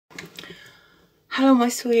Hello, my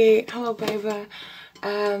sweetie. Hello, baby.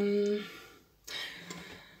 Um,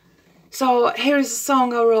 so here's a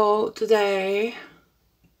song I wrote today,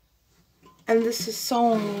 and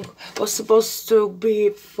song was supposed to be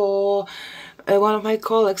for one of my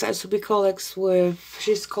colleagues. I used to be colleagues with.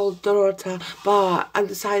 She's called Dorota, but I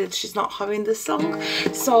decided she's not having this song.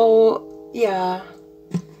 So yeah,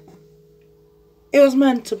 it was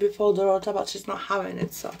meant to be for Dorota, but she's not having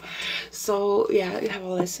it. So yeah, you have a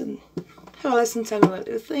listen. Have a listen, tell me what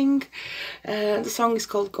you think. The song is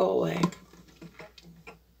called Go Away.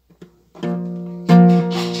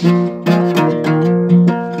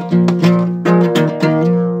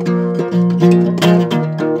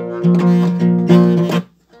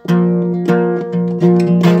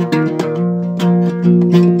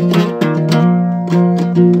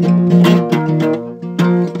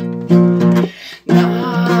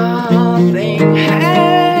 Nothing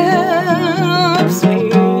helps me.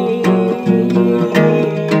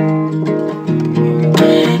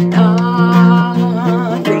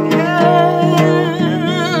 Nothing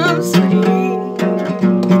helps me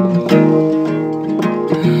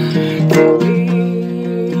to be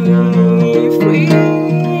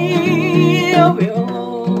free of you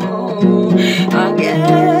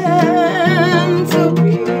again, to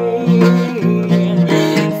be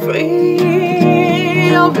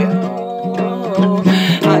free of you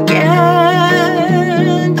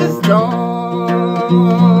again. Just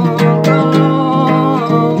don't go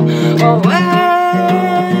away,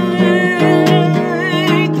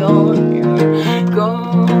 don't you go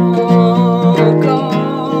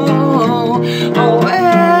away.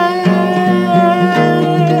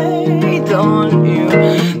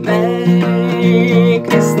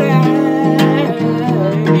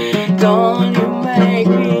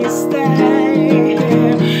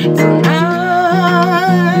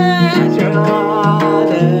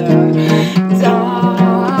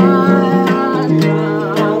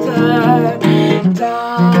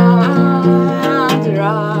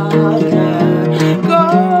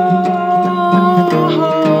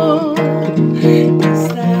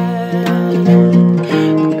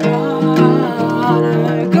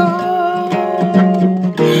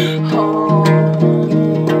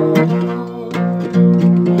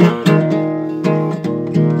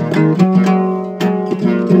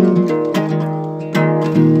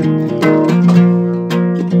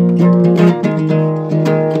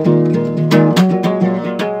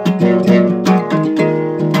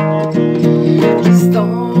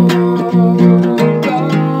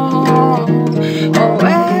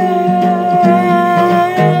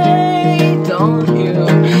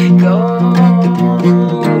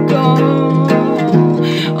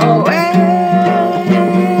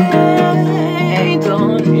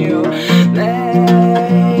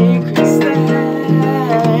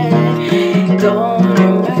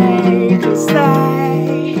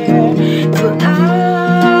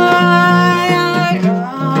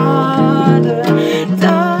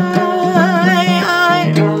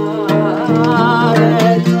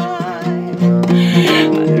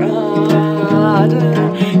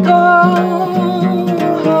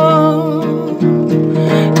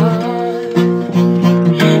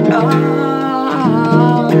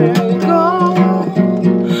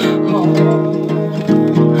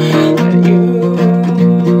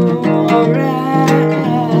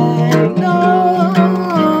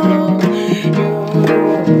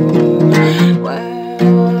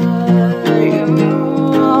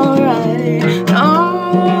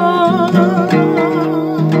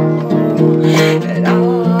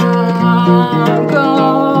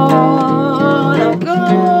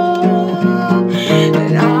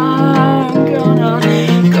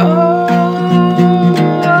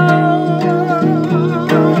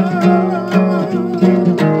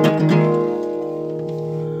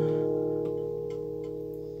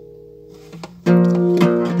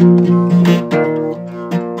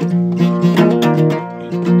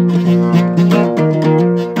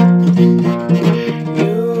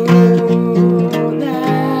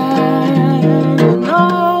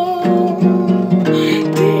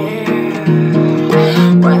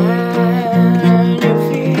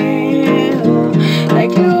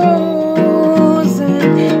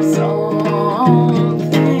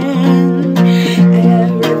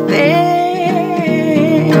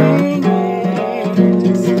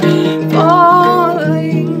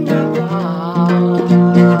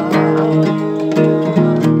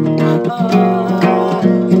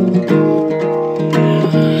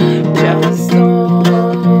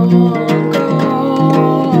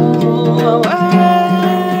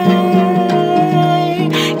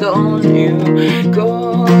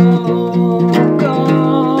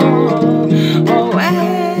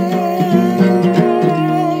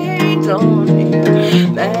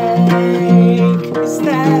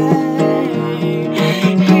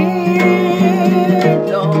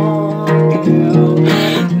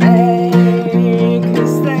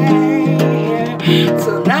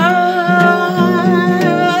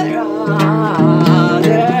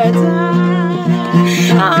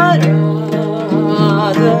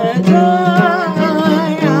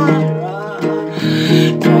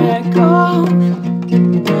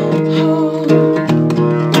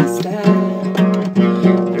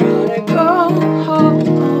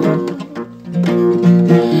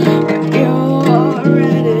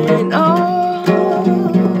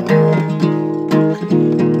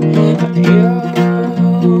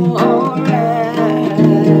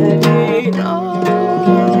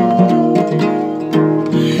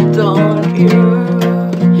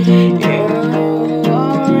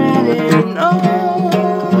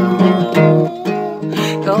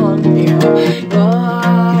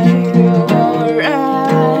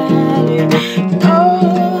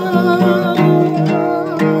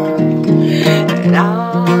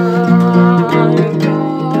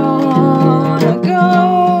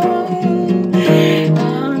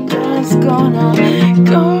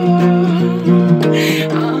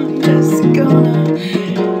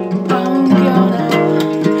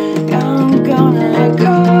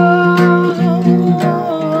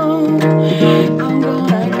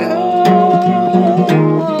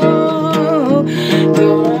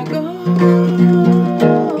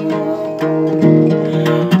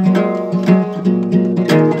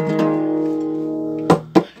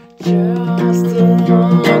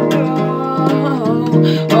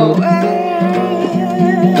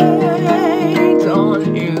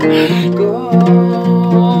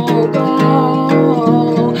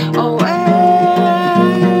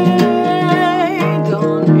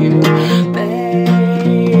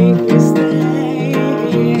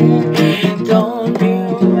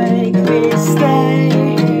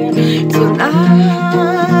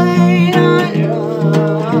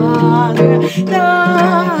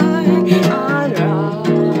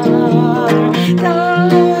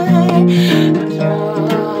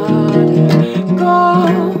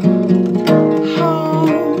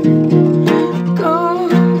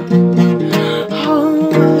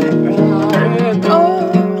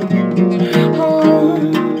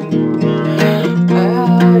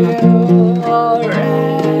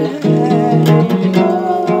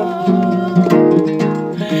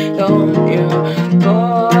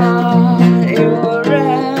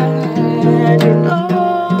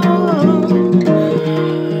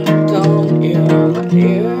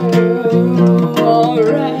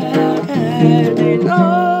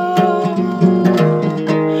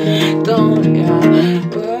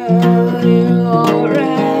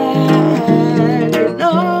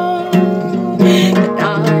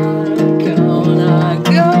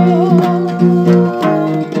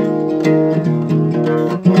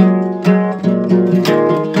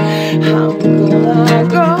 I'm gonna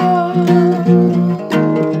go.